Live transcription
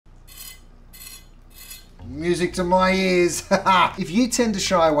music to my ears. If you tend to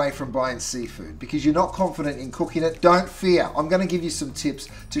shy away from buying seafood because you're not confident in cooking it, don't fear. I'm going to give you some tips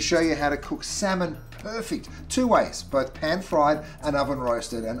to show you how to cook salmon perfect. Two ways, both pan fried and oven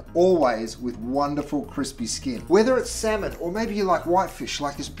roasted, and always with wonderful crispy skin. Whether it's salmon or maybe you like whitefish,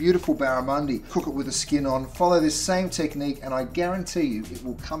 like this beautiful barramundi, cook it with the skin on, follow this same technique, and I guarantee you it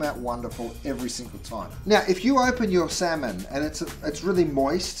will come out wonderful every single time. Now, if you open your salmon and it's really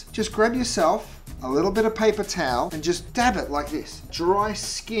moist, just grab yourself a little bit of paper towel and just dab it like this. Dry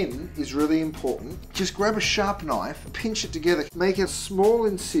skin is really important. Just grab a sharp knife, pinch it together, make a small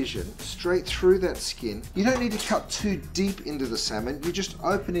incision straight through that skin. You don't need to cut too deep into the salmon, you're just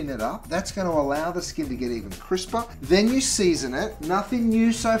opening it up. That's going to allow the skin to get even crisper. Then you season it. Nothing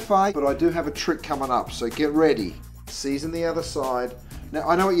new so far, but I do have a trick coming up, so get ready. Season the other side. Now,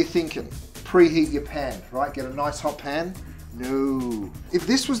 I know what you're thinking. Preheat your pan, right? Get a nice hot pan. No. If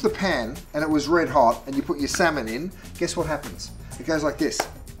this was the pan and it was red hot and you put your salmon in, guess what happens? It goes like this.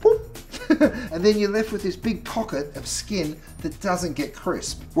 Boop. And then you're left with this big pocket of skin that doesn't get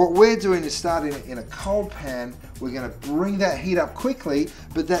crisp. What we're doing is starting it in a cold pan. We're going to bring that heat up quickly,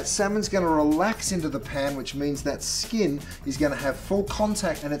 but that salmon's going to relax into the pan, which means that skin is going to have full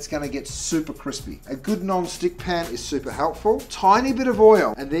contact and it's going to get super crispy. A good non-stick pan is super helpful. Tiny bit of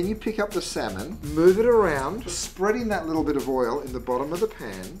oil, and then you pick up the salmon, move it around, spreading that little bit of oil in the bottom of the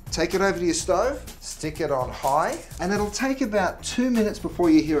pan. Take it over to your stove, stick it on high, and it'll take about 2 minutes before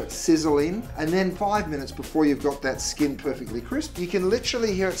you hear it sizzle in, and then 5 minutes before you've got that skin perfectly crisp. You can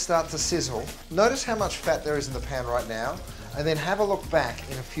literally hear it start to sizzle. Notice how much fat there is in the pan right now, and then have a look back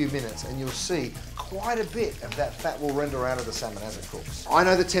in a few minutes and you'll see quite a bit of that fat will render out of the salmon as it cooks. I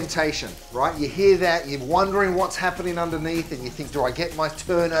know the temptation, right? You hear that, you're wondering what's happening underneath, and you think, do I get my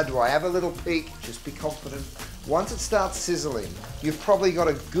turner? Do I have a little peek? Just be confident. Once it starts sizzling, you've probably got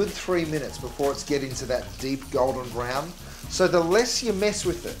a good 3 minutes before it's getting to that deep golden brown. So the less you mess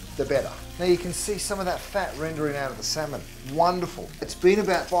with it, the better. Now you can see some of that fat rendering out of the salmon. Wonderful. It's been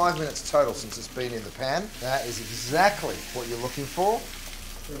about 5 minutes total since it's been in the pan. That is exactly what you're looking for.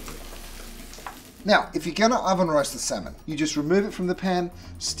 Now, if you're gonna oven roast the salmon, you just remove it from the pan,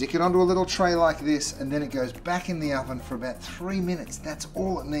 stick it onto a little tray like this, and then it goes back in the oven for about 3 minutes. That's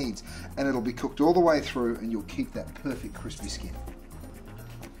all it needs. And it'll be cooked all the way through, and you'll keep that perfect crispy skin.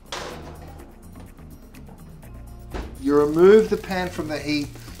 You remove the pan from the heat,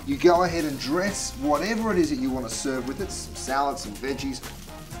 you go ahead and dress whatever it is that you want to serve with it, some salad, some veggies.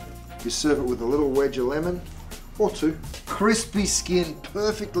 You serve it with a little wedge of lemon, or two. Crispy skin,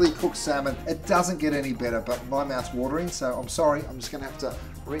 perfectly cooked salmon. It doesn't get any better, but my mouth's watering, so I'm sorry, I'm just gonna have to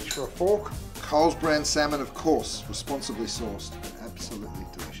reach for a fork. Coles brand salmon, of course, responsibly sourced, absolutely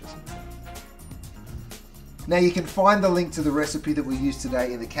delicious. Now you can find the link to the recipe that we used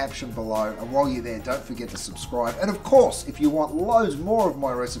today in the caption below, and while you're there, don't forget to subscribe. And of course, if you want loads more of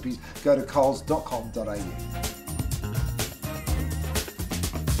my recipes, go to coles.com.au.